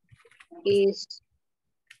is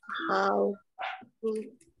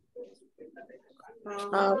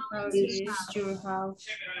your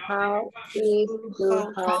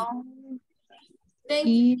house? Thank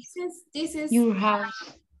you. This is Your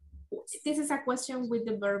house. This is a question with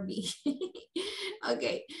the verb be.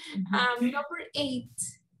 Okay. Number 8.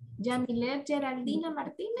 Yamilet Geraldina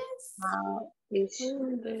Martinez. How is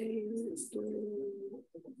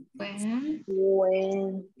When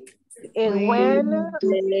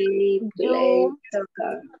they play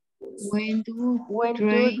soccer? When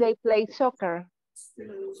do they play soccer?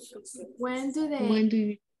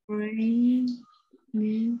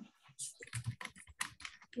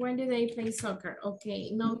 When do they play soccer?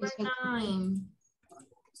 Okay, number 9.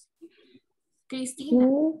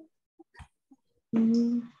 Cristina.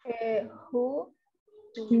 Who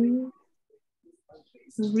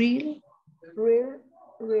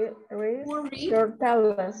Real short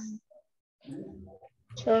talents?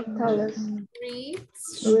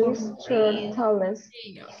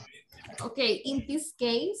 Okay, in this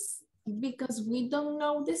case, because we don't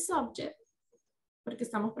know the subject, porque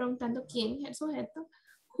estamos preguntando quién es el sujeto,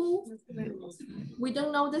 who, we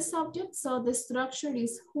don't know the subject, so the structure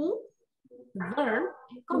is who, verb,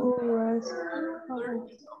 and complement.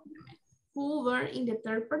 Who, verb in the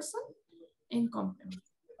third person, and complement.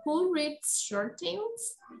 Who reads short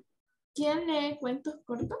tales? ¿Quién lee cuentos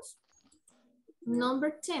cortos?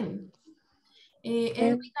 Number 10.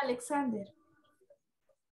 Edwin Alexander.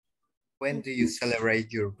 When do you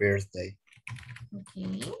celebrate your birthday?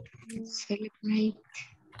 Okay. celebrate.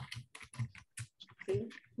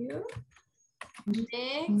 Thank you.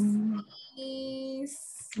 Next is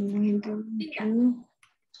When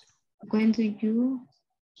do you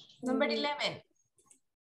number 11.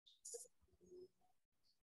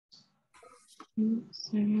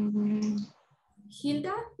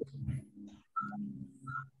 Hilda.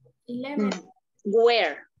 11.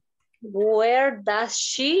 Where does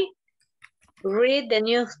she read the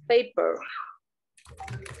newspaper?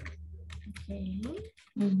 Okay.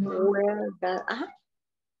 Where does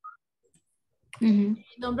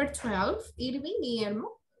Number 12. Irving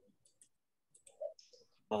Guillermo.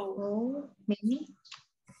 many?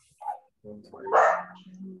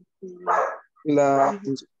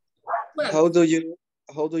 How do you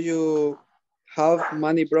have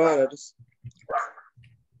many brothers?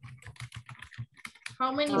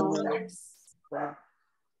 How many brothers?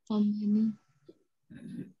 How many?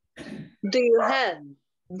 do you have?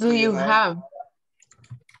 Do you have?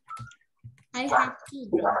 I have 2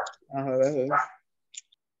 brothers.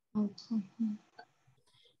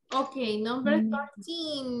 Okay, number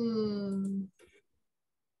 13.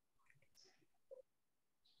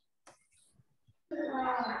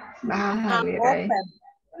 I'm open.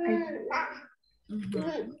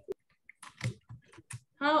 Mhm.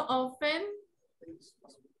 How often?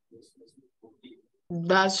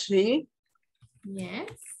 Does she Yes.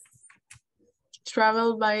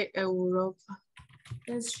 travel by Europe?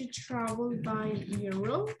 Does she travel by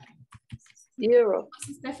Europe? Europe.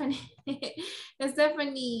 Stephanie.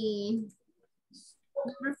 Stephanie.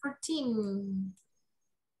 Number 14.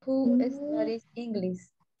 Who studies English?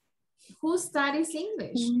 Who studies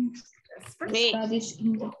English? Me. Studies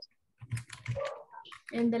English.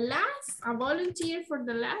 And the last, a volunteer for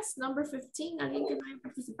the last, number 15. ¿Alguien que no haya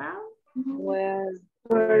participado? Where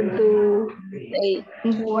do they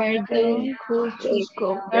Where do you go to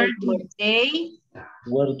school? Where do they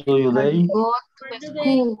Where do you lay? go Where to do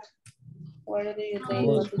they school? where do you go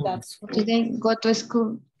go to that school? Do they go to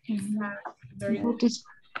school? Very Go good. to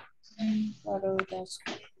school. Where do that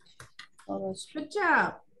school? Good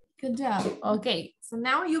job. Good job. Okay, so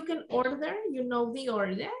now you can order, you know the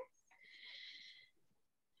order.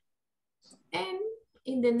 And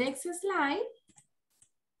in the next slide,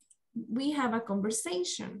 we have a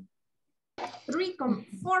conversation.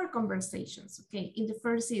 Four conversations, okay? In the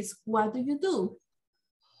first is, what do you do?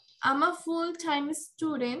 I'm a full-time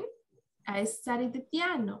student. I study the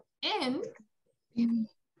piano. And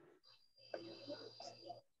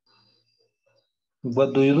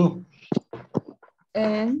What do you do?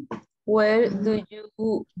 And where do you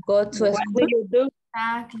go to What school? do you do?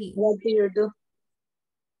 exactly. What do you do?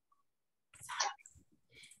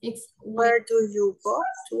 Where do you go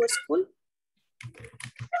to school?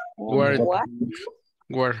 Where- What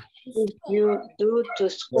Where? do you do to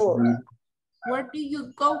school? Where do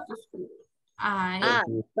you go to school?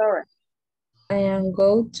 Sorry. I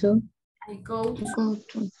go to go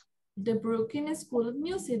to the Brooklyn School of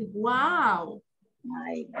Music. Wow.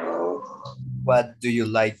 I go. What do you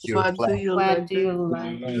like your What class? do you What like? do you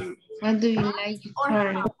like? What do you like? Or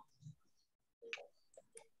how?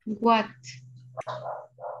 What?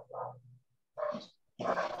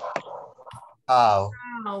 How?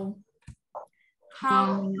 How?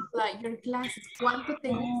 How do you like your classes? ¿Cuánto te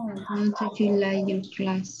gustan? How do you like your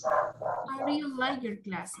class? How do you like your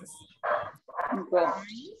classes? Go.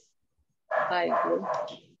 I go.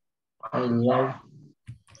 I like.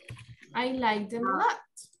 I like them a lot.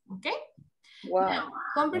 Okay? Wow. Now,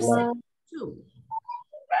 conversation 2.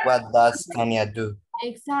 What does Tanya do?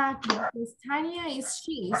 Exactly, because Tanya is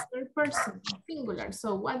she, is third person, singular.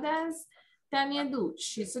 So what does Tanya do?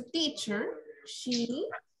 She's a teacher. She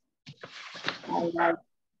I like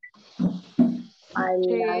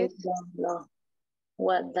them.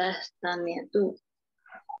 What does Tanya do?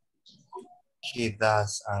 She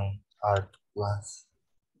does an art class.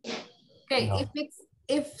 okay, No.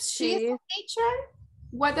 if she's a teacher,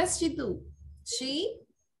 what does she do? She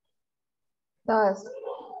does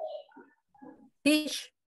Teaches.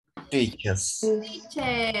 teaches. She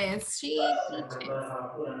teaches. She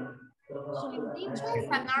teaches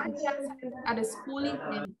an art class at a school in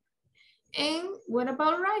England. And what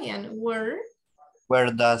about Ryan? Where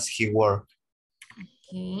does he work?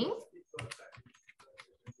 Okay.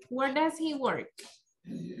 Where does he work?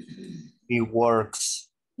 He works.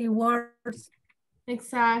 He works.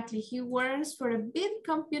 Exactly. He works for a big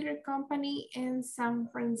computer company in San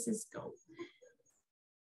Francisco.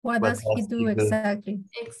 What does he do exactly?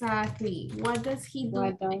 Exactly. What does he do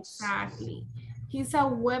exactly? He's a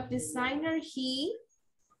web designer. He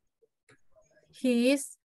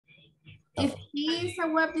is. If he is a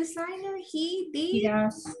web designer, he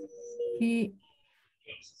does.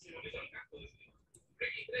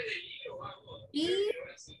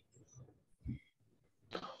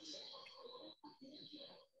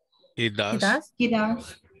 He does. He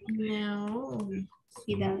does. No.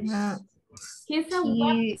 He does. He's a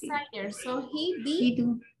web designer, so he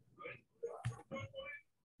do.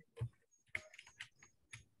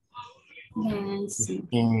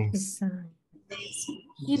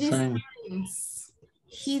 He designs.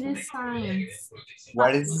 He designs.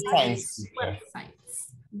 What is designs?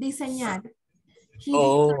 Websites. Diseñar. He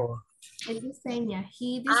diseña.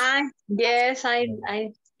 He designs. Yes,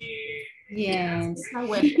 Yes. A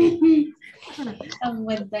web. A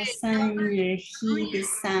web designer. He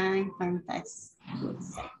designed fantastic.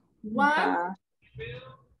 What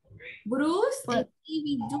Bruce and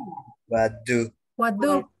Evie do? What do? What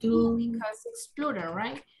do? Because it's plural,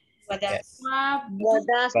 right? What does? What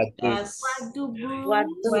do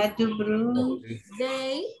Bruce?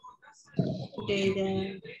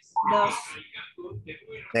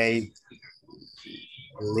 They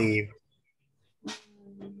live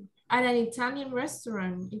at an Italian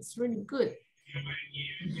restaurant. It's really good.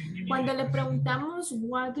 Cuando le preguntamos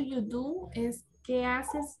what do you do, es ¿qué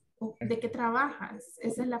haces ¿De qué trabajas?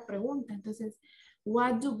 Esa es la pregunta. Entonces,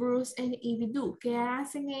 what do Bruce and Evie do? ¿Qué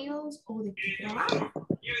hacen ellos o de qué trabajan?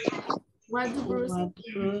 What do Bruce and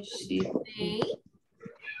Evie do?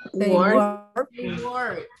 They work. They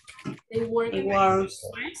work. They work in a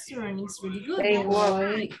restaurant. It's really good. They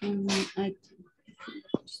work.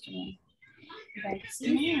 That's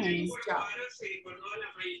nice job.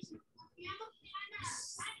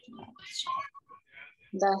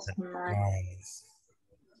 That's nice.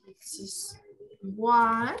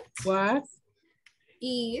 What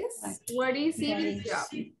is Evie's job?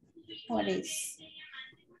 What is?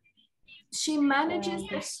 She manages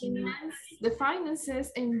the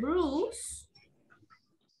finances, and Bruce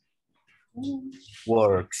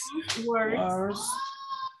Works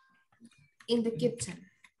in the kitchen.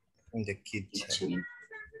 in the kitchen.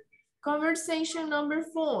 Conversation number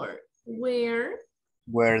 4. Where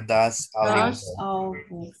Does Ali work?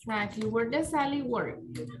 Exactly. Where does Ali work?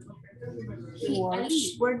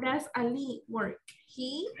 Where does Ali work?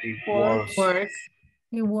 He works.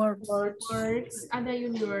 He works. Works at the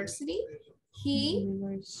university. He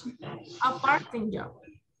a part-time job.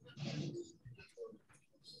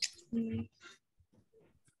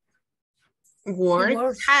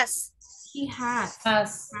 Has. He has.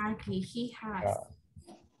 Exactly. He has.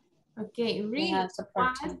 Okay, read. He has a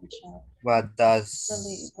part-time job. What does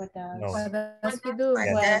What does he do?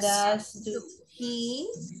 What does He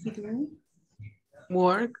do?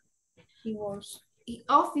 Work. He works.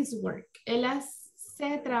 office work. Él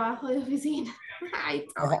hace trabajo de oficina. I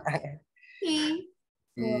thought. He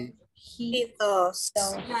does.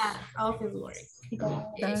 Yeah, office work.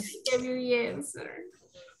 Does. Give you the answer.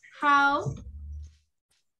 How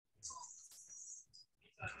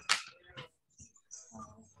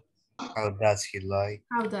does he like?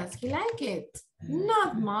 How does he like it?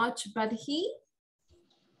 Not much, but he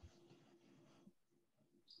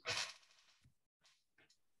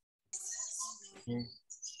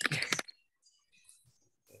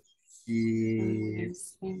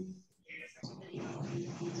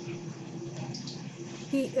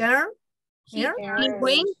earn. He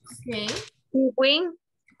win. Okay. He win.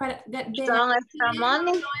 But the Some extra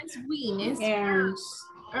money. no es win, es Earns.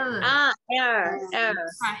 earn.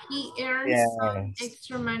 He earns some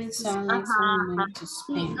extra money to spend.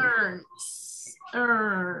 He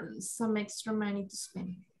earns some extra money to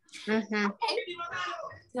spend. Okay.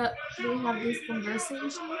 So we have this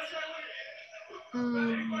conversation.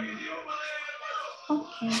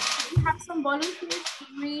 Okay. We have some volunteers to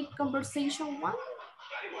read conversation 1.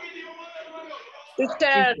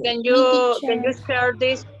 Teacher, can you share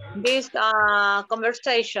this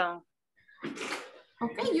conversation?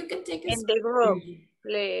 Okay, you can take a in the group,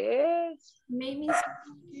 please. Maybe.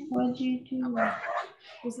 What do you do?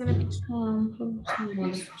 Who's gonna be?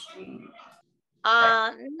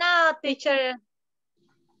 No, teacher.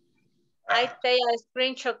 I take a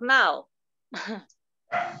screenshot now.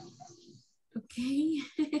 Okay.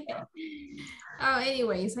 Oh,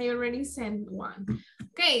 anyways, I already sent one.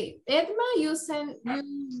 Okay, Edma, you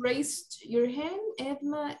raised your hand,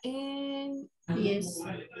 Edma, and yes.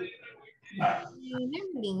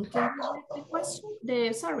 Evelyn, can you read the question?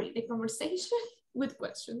 The conversation with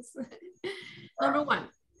questions. Number 1.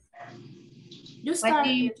 You start.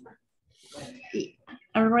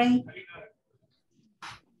 All right.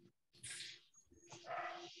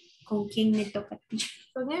 ¿Con quién me toca?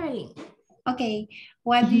 Con Evelyn. Okay,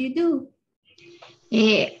 what do you do?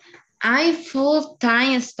 I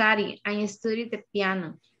full-time study. I study the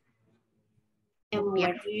piano. And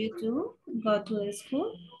what do you do? Go to the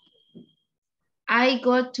school? I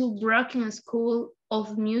go to Broken School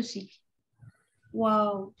of Music.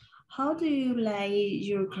 Wow, how do you like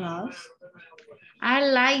your class? I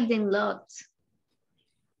like them lots.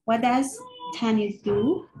 What does Tanya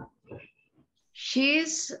do?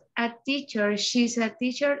 She's a teacher. She's a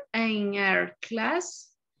teacher in her class.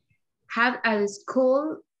 Have a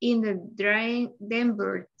school in the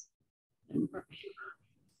Denver.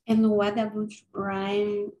 And what about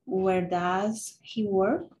Ryan? Where does he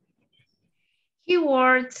work? He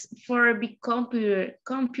works for a big computer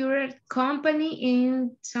company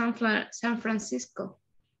in San Francisco.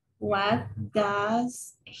 What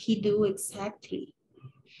does he do exactly?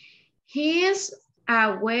 He is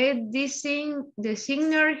a web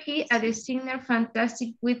designer. He a designer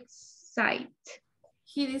fantastic website.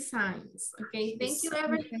 He designs. Okay, thank you,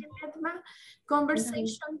 Evelyn.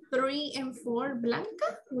 Conversation 3 and 4.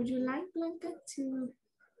 Blanca, would you like Blanca to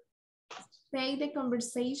say the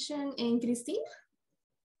conversation? And Cristina?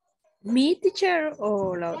 Me, teacher,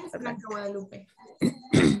 or la Yes, Blanca Guadalupe.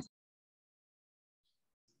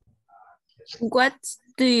 What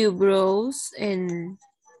do you browse and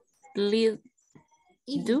lead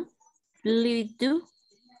do? Lead do?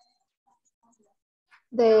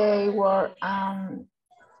 They were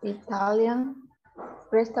Italian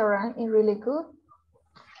restaurant is really good.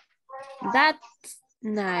 That's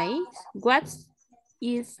nice. What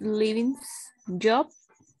is Living's job?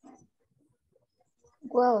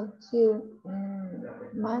 Well, she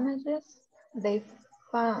manages the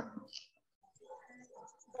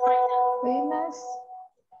famous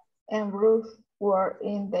and Ruth were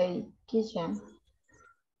in the kitchen.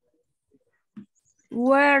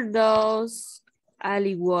 Where does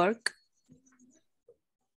Ali work?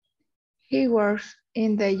 He works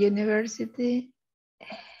in the university.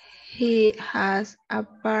 He has a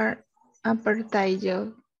part-time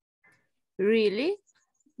job. Really?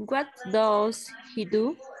 What does he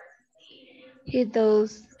do? He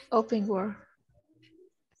does open work.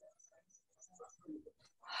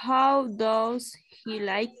 How does he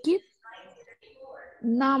like it?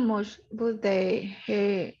 Not much, but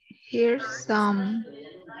here's some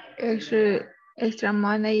extra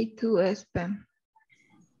money to spend.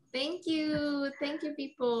 Thank you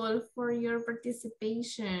people for your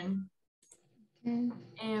participation.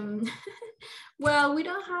 Well, we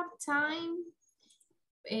don't have time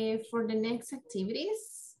for the next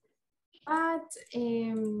activities, but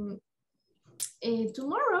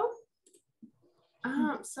tomorrow,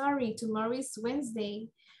 tomorrow is Wednesday.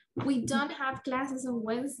 We don't have classes on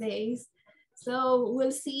Wednesdays, so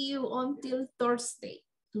we'll see you until Thursday.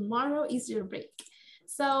 Tomorrow is your break.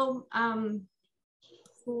 So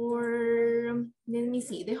let me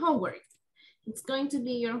see, the homework. It's going to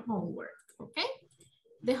be your homework, okay?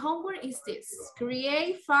 The homework is this: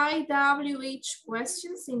 create 5 WH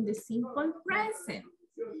questions in the simple present.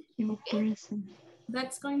 Okay?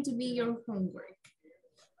 That's going to be your homework.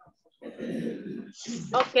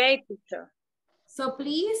 Okay, teacher. So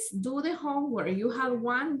please do the homework. You have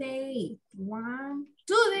 1 day,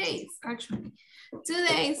 2 days, actually. 2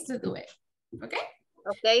 days to do it, okay?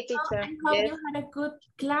 Okay, teacher. I hope you had a good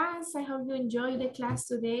class. I hope you enjoyed the class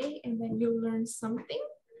today and then you learned something.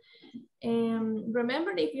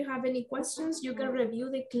 Remember, if you have any questions, you can review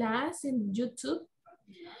the class in YouTube,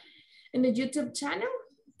 in the YouTube channel.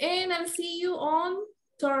 And I'll see you on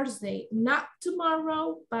Thursday. Not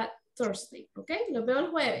tomorrow, but Thursday, okay? Lo veo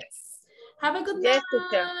el jueves. Have a good night.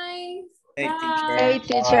 Hey, Hey,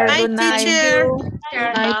 teacher. Good night. Teacher.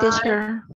 Good night, teacher.